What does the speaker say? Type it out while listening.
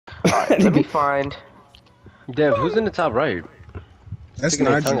Alright, let me find. Dev, who's in the top right? That's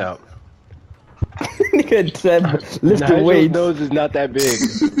Sticking their tongue Nigel. out. Nigga said lifting Nigel's weights. nose is not that big.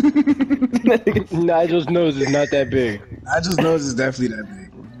 Nigel's nose is not that big. Nigel's nose is definitely that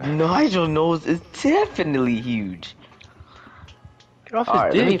big. Nigel's nose is definitely huge. Get off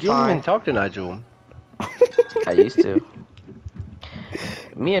Alright, his let me dick. You don't even find- talk to Nigel. I used to.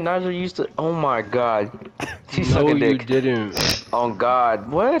 Me and Nigel used to. Oh my god. She No, suck a you dick. didn't. Oh god.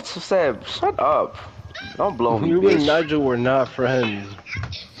 What? Seb, shut up. Don't blow me, You and bitch. Nigel were not friends.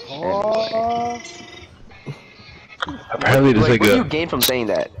 Apparently, this Like, what do you nigga. gain from saying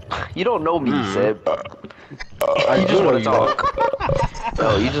that? You don't know me, Seb. I You do just know want to you. talk.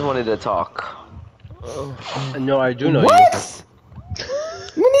 Oh, you just wanted to talk. No, I do know What?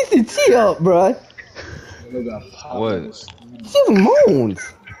 We need to tee up, bruh. What? She moans.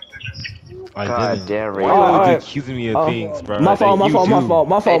 I God didn't. damn, Ray. Why Alright, you accusing me of things, bro? My fault, that my you fault, my do? fault,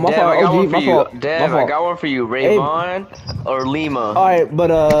 my Hey, fault, my Dev, fault. I got OG, one for my you. fault. My Dev, I fault. got one for you. Rayvon or Lima? Alright, but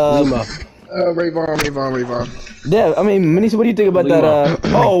Lima. Rayvon. Dev, I mean, Manisha, what do you think about that?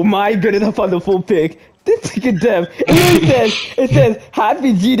 Oh my goodness, I found the full pic. This nigga Dev. It says,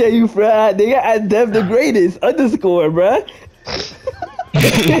 happy G Day, you fried. They got at Dev the greatest underscore, bruh.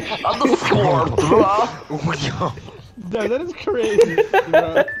 Underscore, bro. Damn, that is crazy,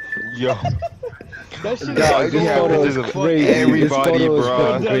 bro. Yo, That shit Dog, is this yeah, photo this is is crazy. everybody, This photo is bro.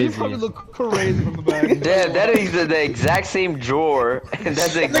 fucking Damn, you crazy. probably look crazy from the back. Dev, that is the exact same drawer, and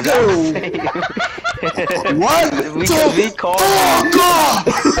that's the exact same. What? Because we called. Oh God!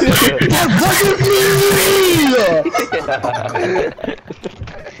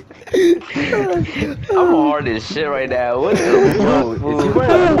 I'm hard as shit right now. What the Yo, is he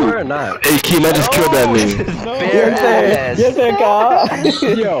wearing underwear or not? hey, Keem, I just killed that nigga. bare ass? Yes, sir, Kyle.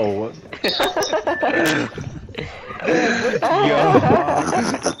 Yo.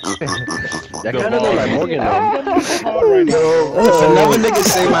 That kind of look like Morgan though. Hard right now. If another nigga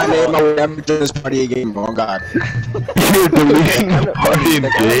say my name, I would never join this party again, bro. Oh God. You're deleting That kind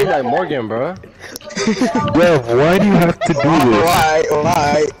of dick. look like Morgan, bro. Dev, why do you have to do this?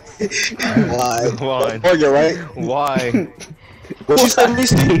 Why? Why? Morgan, right? Why? What you said,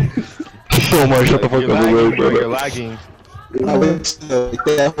 Misty? Oh my, shut the fuck You're up, lagging, bro. bro. You're lagging. I would still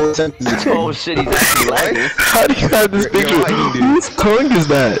say that whole sentence. Oh shit, he's actually lagging. How do you have this picture? lying, dude. Whose tongue is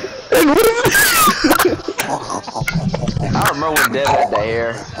that? And what is it? I remember when Dev had that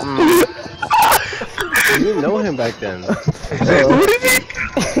hair. You didn't know him back then. What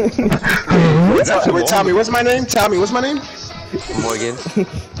is it? Wait, Tommy, what's my name? Tommy, what's my name? Morgan.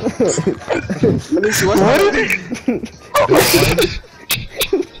 Let me see, what's my name?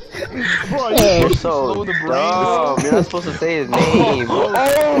 Bro, You're you so slow the brain. dumb. You're not supposed to say his name. Why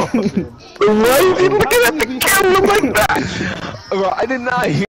is he looking at the camera like that? Bro, I did not hear.